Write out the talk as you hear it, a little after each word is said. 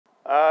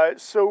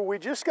So we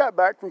just got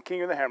back from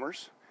King of the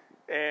Hammers,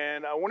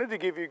 and I wanted to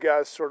give you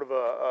guys sort of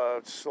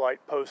a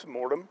slight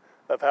post-mortem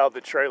of how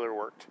the trailer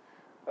worked.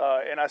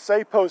 And I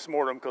say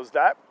post-mortem because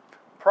that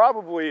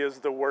probably is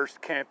the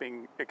worst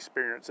camping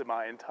experience in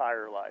my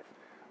entire life.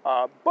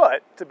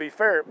 But to be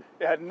fair,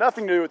 it had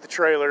nothing to do with the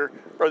trailer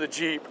or the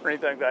Jeep or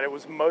anything like that. It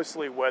was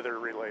mostly weather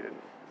related.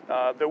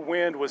 The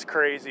wind was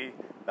crazy,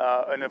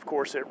 and of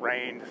course it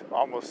rained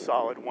almost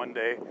solid one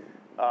day.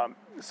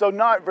 So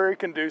not very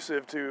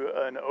conducive to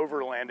an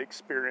overland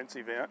experience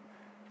event.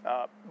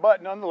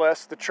 But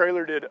nonetheless, the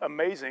trailer did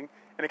amazing,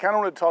 and I kind of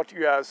wanted to talk to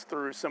you guys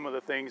through some of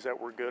the things that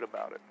were good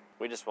about it.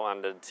 We just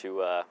wanted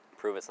to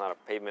prove it's not a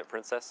pavement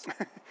princess.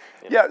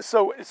 Yeah,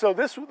 so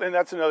this, and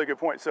that's another good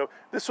point. So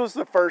this was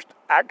the first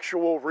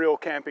actual real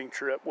camping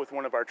trip with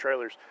one of our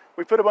trailers.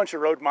 We put a bunch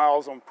of road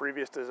miles on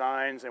previous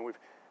designs, and we've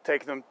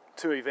taken them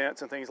to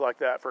events and things like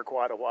that for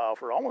quite a while,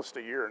 for almost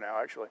a year now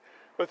actually.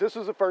 But this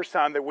was the first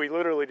time that we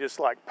literally just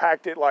like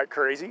packed it like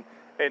crazy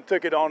and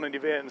took it on an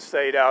event and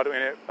stayed out in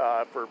it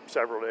for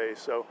several days.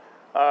 So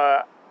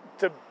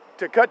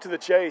to cut to the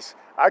chase,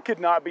 I could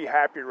not be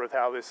happier with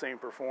how this thing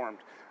performed.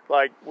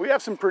 Like, we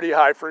have some pretty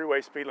high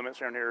freeway speed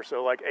limits around here,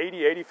 so like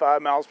 80,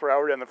 85 miles per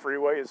hour down the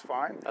freeway is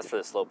fine. That's for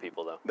the slow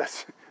people, though.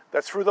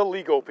 That's for the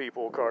legal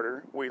people,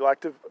 Carter. We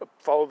like to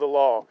follow the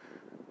law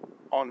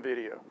on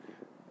video.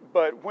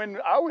 But when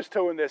I was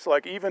towing this,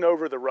 like even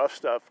over the rough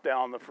stuff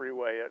down the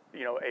freeway at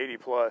 80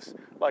 plus,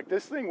 like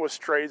this thing was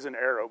straight as an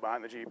arrow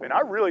behind the Jeep, and I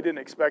really didn't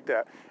expect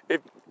that.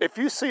 If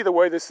you see the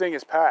way this thing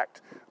is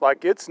packed,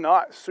 like it's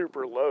not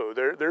super low.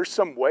 There's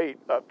some weight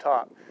up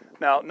top.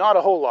 Now, not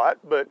a whole lot,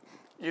 but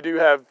you do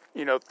have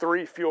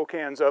 3 fuel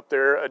cans up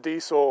there, a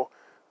diesel,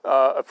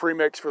 a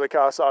premix for the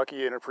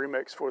Kawasaki, and a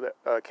premix for the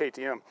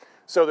KTM.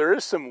 So there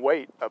is some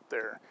weight up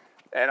there,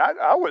 and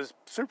I was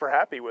super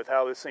happy with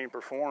how this thing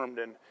performed.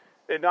 And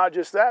not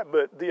just that,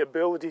 but the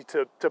ability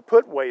to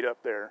put weight up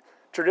there.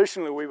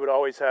 Traditionally, we would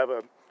always have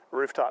a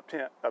rooftop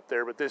tent up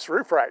there, but this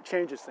roof rack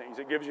changes things.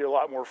 It gives you a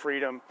lot more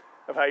freedom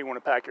of how you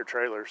want to pack your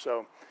trailer.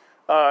 So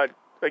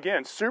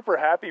again, super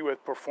happy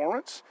with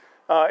performance.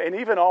 And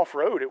even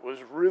off-road, it was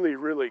really,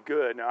 really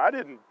good. Now, I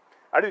didn't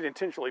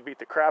intentionally beat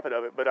the crap out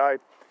of it, but I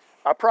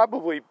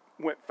probably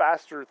went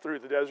faster through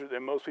the desert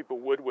than most people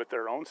would with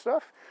their own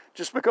stuff,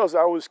 just because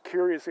I was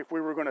curious if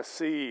we were going to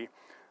see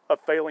a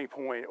failing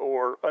point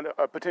or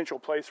a potential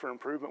place for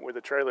improvement with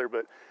the trailer.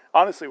 But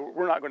honestly,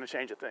 we're not going to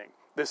change a thing.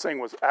 This thing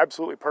was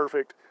absolutely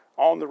perfect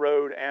on the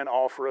road and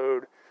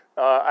off-road.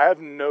 I have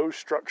no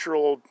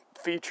structural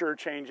feature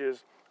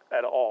changes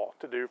at all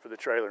to do for the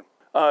trailer.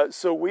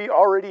 So we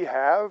already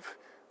have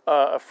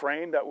a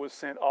frame that was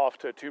sent off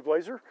to Tube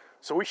Laser,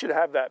 so we should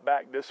have that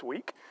back this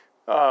week.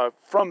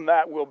 From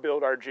that, we'll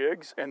build our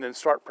jigs and then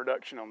start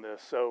production on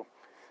this. So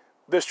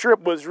this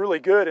trip was really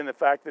good in the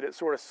fact that it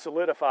sort of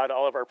solidified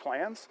all of our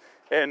plans,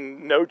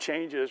 and no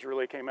changes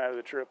really came out of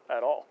the trip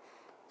at all.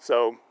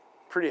 So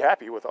pretty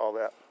happy with all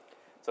that.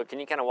 So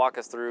can you kind of walk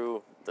us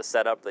through the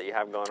setup that you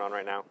have going on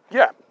right now?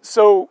 Yeah,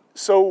 so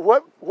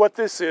what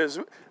this is,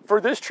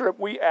 for this trip,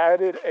 we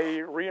added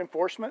a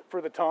reinforcement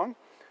for the tongue.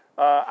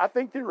 I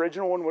think the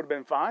original one would have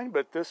been fine,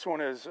 but this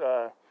one is,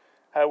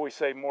 how we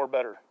say, more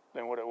better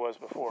than what it was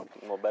before.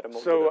 More better,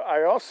 more so better.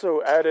 I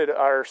also added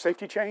our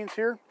safety chains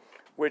here,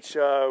 which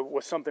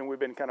was something we've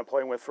been kind of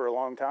playing with for a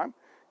long time.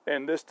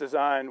 And this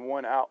design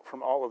won out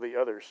from all of the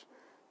others.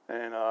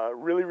 And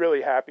really,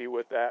 really happy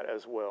with that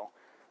as well.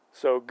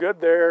 So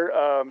good there.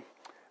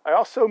 I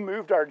also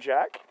moved our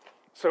jack.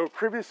 So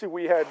previously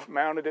we had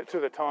mounted it to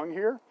the tongue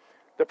here.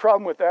 The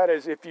problem with that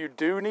is if you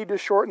do need to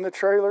shorten the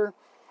trailer,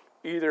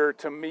 either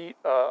to meet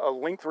a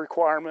length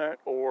requirement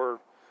or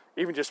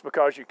even just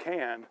because you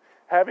can,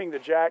 having the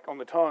jack on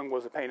the tongue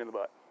was a pain in the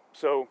butt.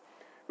 So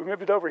we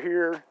moved it over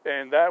here,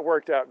 and that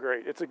worked out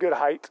great. It's a good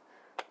height.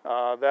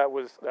 That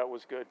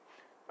was good.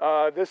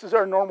 This is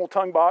our normal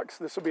tongue box.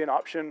 This will be an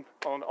option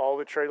on all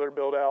the trailer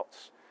build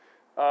outs.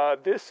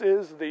 This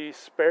is the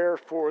spare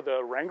for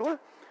the Wrangler,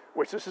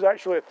 which this is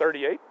actually a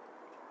 38.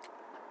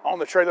 On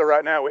the trailer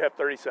right now, we have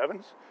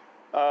 37s.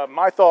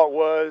 My thought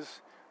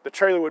was the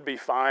trailer would be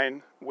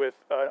fine with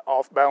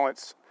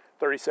off-balance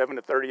 37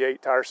 to 38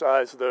 tire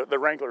size. The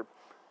Wrangler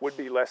would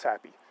be less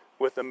happy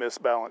with the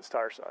misbalanced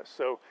tire size.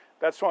 So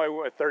that's why we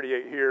went with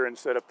 38 here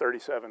instead of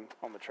 37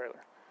 on the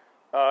trailer.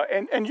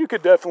 And you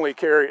could definitely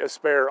carry a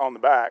spare on the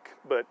back,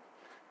 but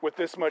with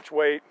this much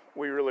weight,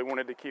 we really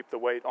wanted to keep the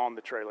weight on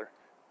the trailer.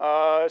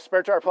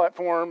 Spare tire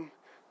platform.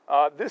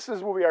 This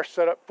is will be our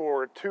setup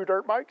for 2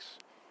 dirt bikes.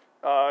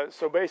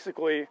 So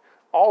basically,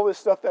 all this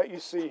stuff that you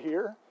see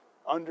here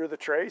under the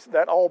trays,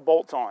 that all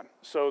bolts on.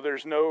 So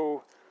there's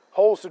no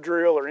holes to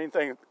drill or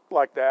anything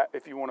like that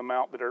if you want to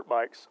mount the dirt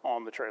bikes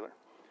on the trailer.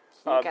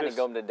 Can you kind of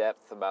go into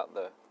depth about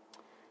the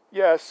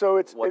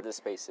so what this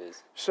space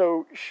is?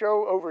 So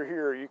show over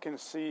here, you can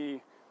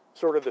see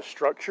sort of the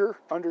structure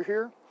under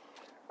here.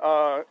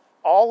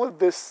 All of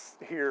this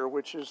here,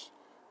 which is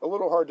a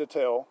little hard to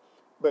tell,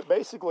 but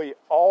basically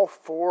all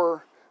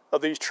 4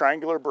 of these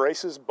triangular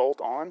braces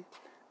bolt on.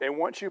 And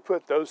once you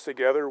put those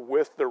together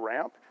with the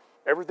ramp,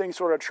 everything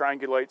sort of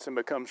triangulates and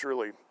becomes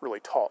really, really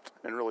taut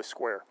and really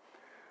square.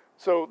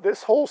 So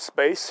this whole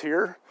space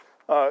here,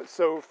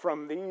 so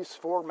from these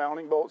 4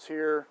 mounting bolts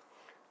here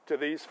to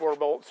these 4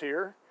 bolts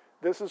here,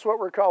 this is what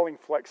we're calling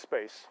flex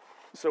space.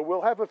 So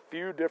we'll have a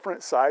few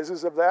different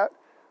sizes of that.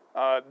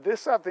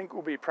 This I think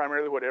will be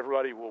primarily what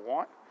everybody will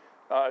want,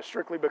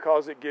 strictly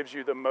because it gives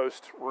you the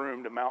most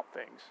room to mount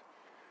things.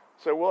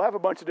 So we'll have a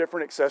bunch of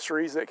different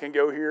accessories that can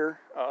go here,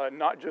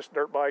 not just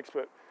dirt bikes,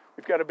 but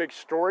we've got a big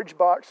storage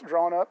box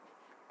drawn up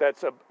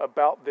that's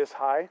about this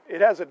high.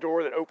 It has a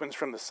door that opens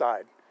from the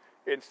side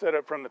instead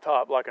of from the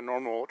top like a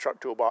normal truck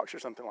toolbox or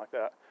something like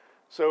that.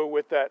 So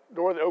with that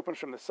door that opens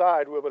from the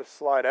side, we'll be able to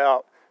slide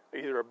out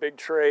either a big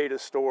tray to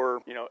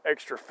store, you know,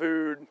 extra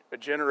food, a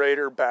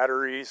generator,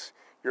 batteries,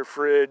 your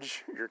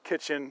fridge, your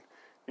kitchen.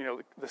 You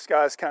know, the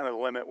sky's kind of the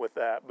limit with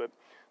that. But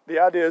the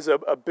idea is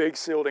a big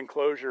sealed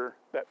enclosure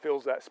that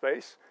fills that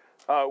space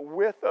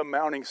with a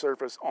mounting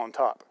surface on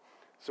top.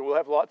 So we'll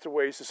have lots of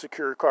ways to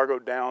secure cargo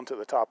down to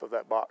the top of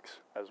that box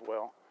as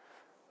well.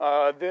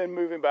 Then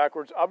moving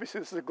backwards, obviously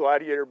this is a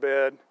Gladiator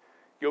bed.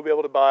 You'll be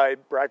able to buy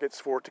brackets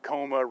for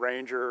Tacoma,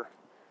 Ranger,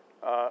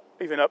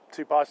 even up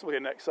to possibly a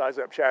next size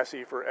up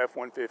chassis for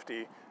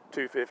F-150,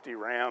 250,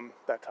 Ram,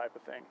 that type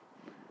of thing.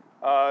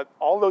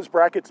 All those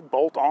brackets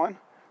bolt on,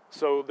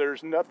 so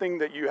there's nothing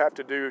that you have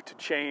to do to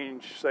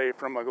change, say,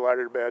 from a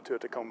Gladiator bed to a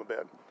Tacoma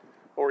bed,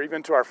 or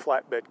even to our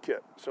flatbed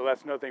kit. So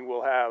that's nothing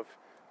we'll have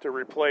to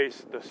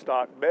replace the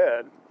stock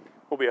bed.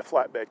 Will be a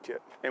flatbed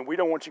kit, and we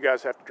don't want you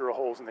guys to have to drill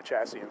holes in the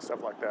chassis and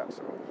stuff like that.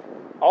 So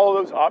all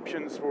of those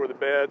options for the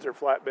beds or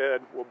flatbed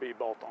will be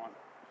bolt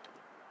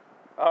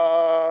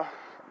on.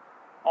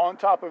 On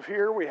top of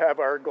here, we have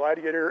our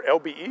Gladiator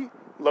LBE,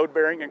 load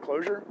bearing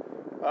enclosure.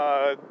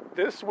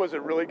 This was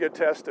a really good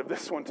test of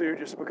this one too,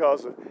 just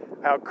because of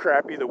how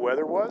crappy the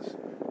weather was,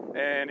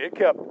 and it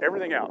kept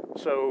everything out.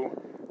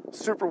 So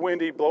super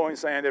windy, blowing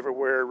sand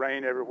everywhere,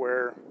 rain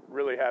everywhere.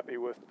 Really happy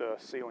with the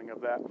sealing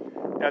of that.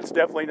 That's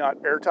definitely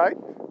not airtight,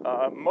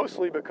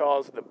 mostly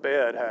because the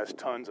bed has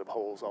tons of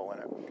holes all in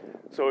it.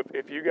 So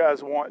if you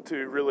guys want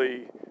to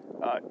really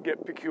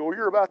get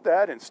peculiar about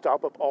that and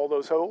stop up all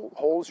those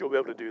holes, you'll be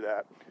able to do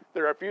that.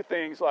 There are a few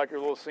things like your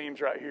little seams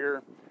right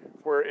here,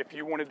 where if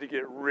you wanted to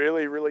get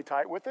really, really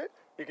tight with it,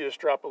 you could just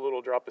drop a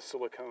little drop of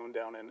silicone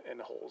down in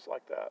the holes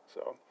like that.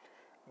 So,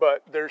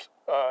 but there's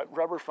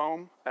rubber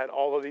foam at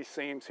all of these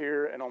seams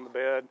here and on the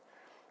bed.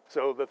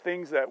 So the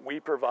things that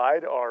we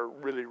provide are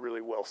really,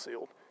 really well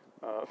sealed.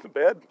 The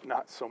bed,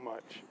 not so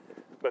much,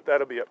 but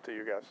that'll be up to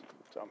you guys.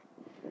 So,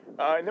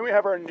 and then we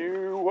have our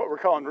new, what we're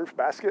calling roof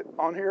basket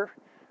on here.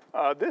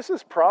 This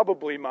is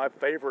probably my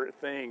favorite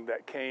thing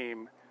that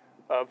came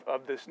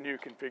of this new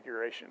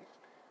configuration.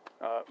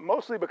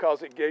 Mostly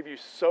because it gave you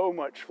so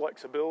much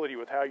flexibility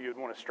with how you'd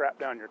want to strap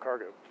down your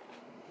cargo.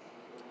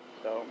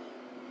 So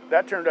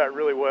that turned out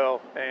really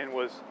well, and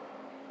was,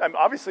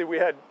 obviously we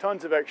had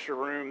tons of extra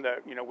room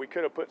that, you know, we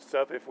could have put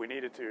stuff if we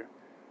needed to.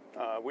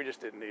 We just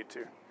didn't need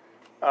to.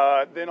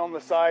 Then on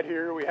the side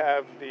here we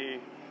have the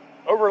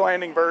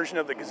overlanding version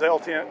of the Gazelle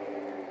tent,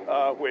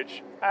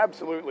 which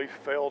absolutely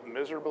failed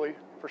miserably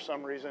for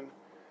some reason.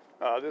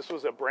 This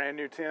was a brand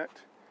new tent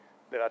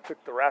that I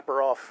took the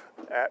wrapper off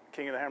at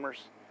King of the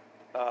Hammers.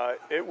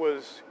 It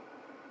was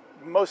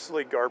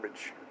mostly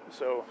garbage.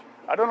 So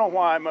I don't know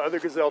why. My other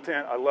Gazelle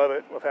tent, I love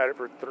it. I've had it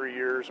for 3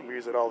 years and we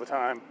use it all the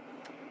time.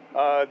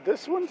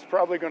 This one's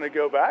probably going to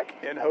go back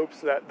in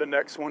hopes that the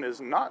next one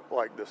is not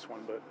like this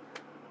one,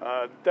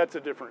 but that's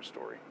a different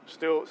story.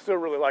 Still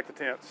really like the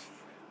tents.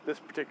 This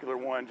particular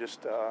one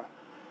just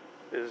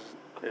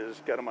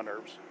is got on my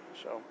nerves.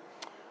 So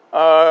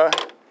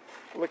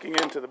looking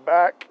into the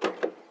back,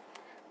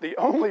 the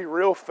only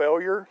real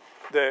failure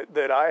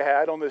that I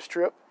had on this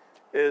trip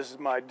is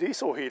my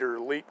diesel heater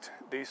leaked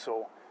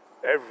diesel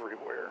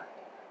everywhere.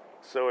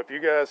 So if you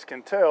guys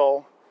can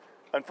tell,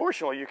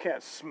 unfortunately you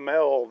can't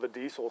smell the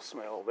diesel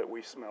smell that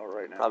we smell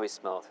right now. Probably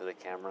smell it through the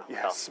camera.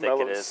 Yeah, how thick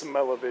it is.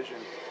 Smell-o-vision.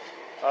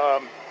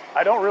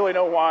 I don't really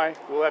know why.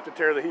 We'll have to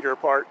tear the heater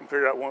apart and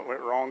figure out what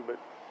went wrong, but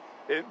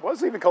it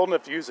wasn't even cold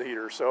enough to use the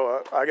heater,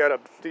 so I got a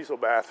diesel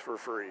bath for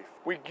free.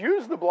 We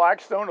used the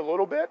Blackstone a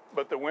little bit,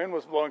 but the wind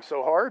was blowing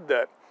so hard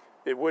that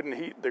it wouldn't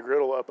heat the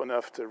griddle up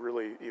enough to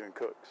really even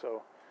cook,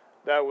 so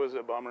that was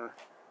a bummer.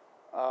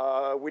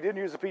 We didn't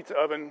use the pizza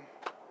oven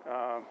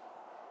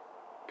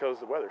because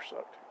the weather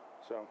sucked,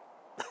 so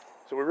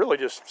we really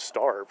just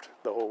starved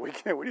the whole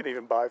weekend. We didn't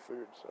even buy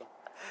food, so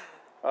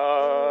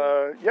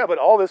yeah, but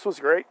all this was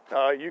great.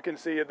 You can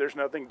see it. There's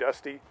nothing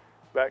dusty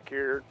back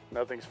here.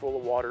 Nothing's full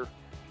of water,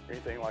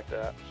 anything like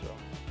that. So.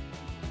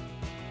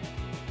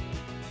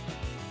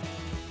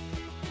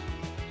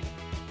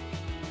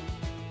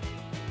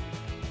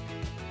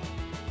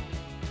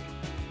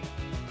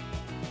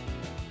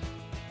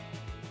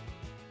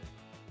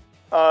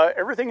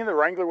 Everything in the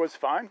Wrangler was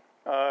fine,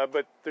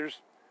 but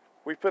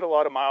we put a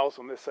lot of miles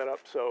on this setup,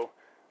 so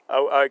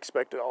I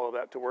expected all of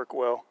that to work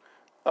well.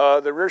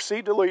 The rear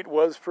seat delete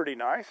was pretty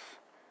nice.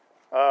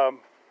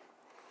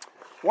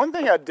 One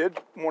thing I did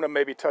want to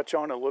maybe touch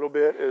on a little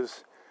bit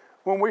is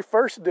when we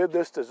first did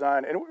this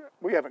design, and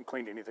we haven't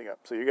cleaned anything up,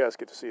 so you guys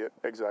get to see it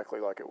exactly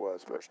like it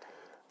was, but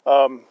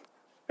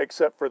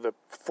except for the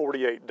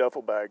 48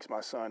 duffel bags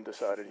my son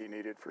decided he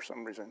needed for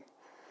some reason.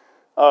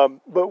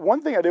 But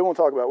one thing I did want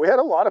to talk about, we had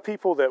a lot of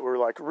people that were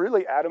like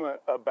really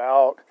adamant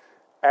about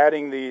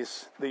adding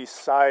these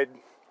side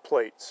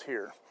plates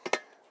here.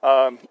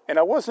 And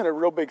I wasn't a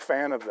real big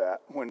fan of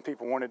that when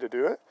people wanted to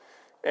do it.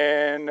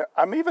 And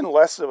I'm even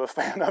less of a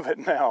fan of it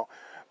now,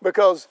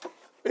 because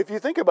if you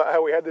think about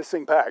how we had this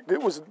thing packed,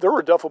 there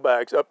were duffel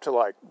bags up to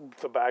like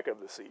the back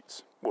of the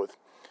seats with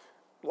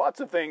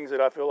lots of things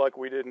that I feel like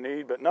we didn't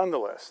need, but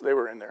nonetheless, they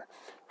were in there.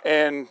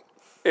 And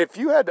if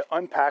you had to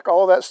unpack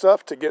all that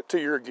stuff to get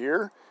to your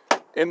gear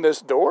in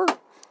this door,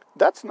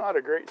 that's not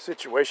a great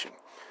situation.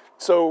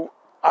 So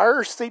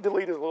our seat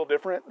delete is a little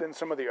different than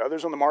some of the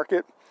others on the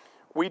market.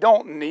 We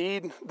don't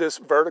need this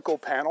vertical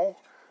panel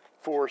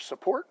for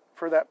support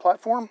for that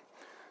platform.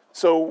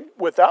 So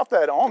without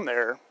that on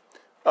there,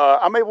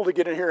 I'm able to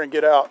get in here and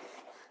get out.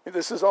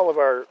 This is all of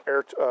our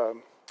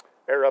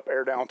air up,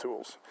 air down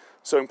tools.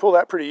 So you can pull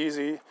that pretty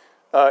easy.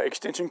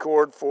 Extension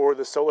cord for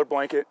the solar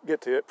blanket,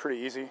 get to it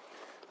pretty easy.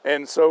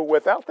 And so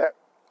without that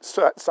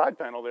side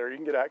panel there, you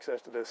can get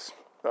access to this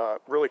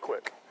really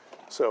quick.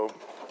 So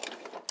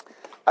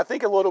I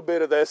think a little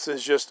bit of this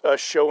is just us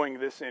showing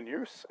this in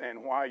use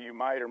and why you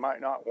might or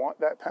might not want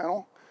that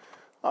panel.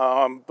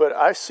 But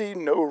I see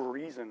no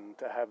reason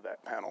to have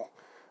that panel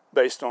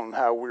based on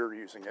how we're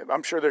using it.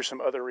 I'm sure there's some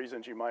other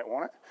reasons you might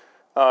want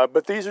it.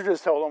 But these are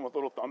just held on with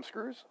little thumb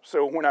screws.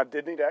 So when I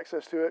did need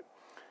access to it,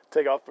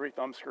 take off 3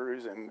 thumb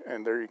screws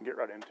and there you can get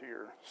right into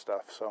your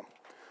stuff. So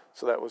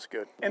that was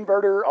good.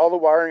 Inverter, all the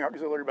wiring,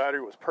 auxiliary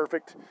battery was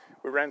perfect.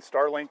 We ran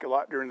Starlink a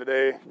lot during the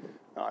day,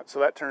 so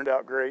that turned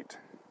out great.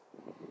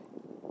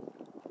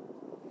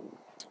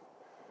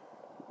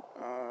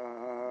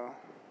 I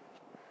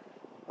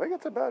think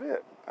that's about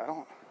it.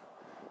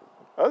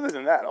 Other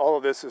than that, all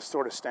of this is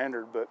sort of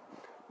standard, but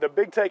the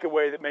big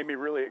takeaway that made me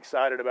really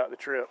excited about the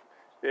trip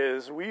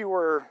is we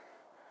were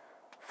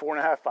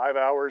 4.5, 5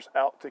 hours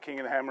out to King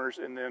of the Hammers,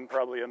 and then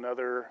probably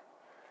another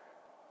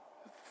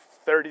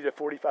 30 to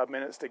 45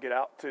 minutes to get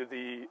out to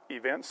the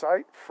event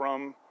site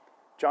from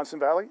Johnson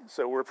Valley.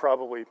 So we're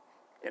probably,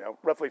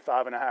 roughly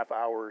 5.5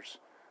 hours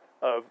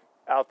of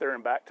out there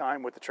and back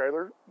time with the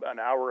trailer, an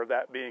hour of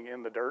that being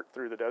in the dirt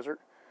through the desert,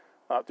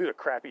 through the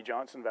crappy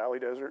Johnson Valley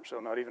desert,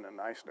 so not even a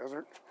nice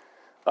desert.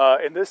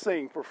 And this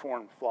thing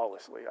performed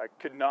flawlessly. I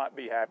could not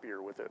be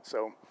happier with it.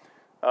 So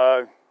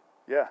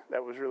yeah,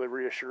 that was really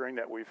reassuring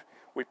that we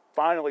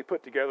finally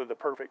put together the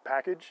perfect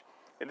package.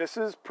 And this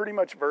is pretty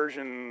much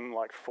version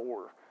like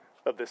 4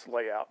 of this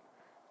layout.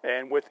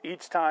 And with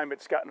each time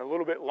it's gotten a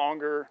little bit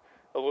longer,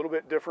 a little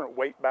bit different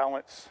weight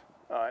balance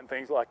and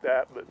things like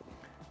that. But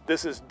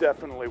this is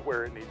definitely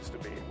where it needs to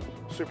be.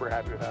 Super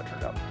happy with how it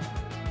turned out.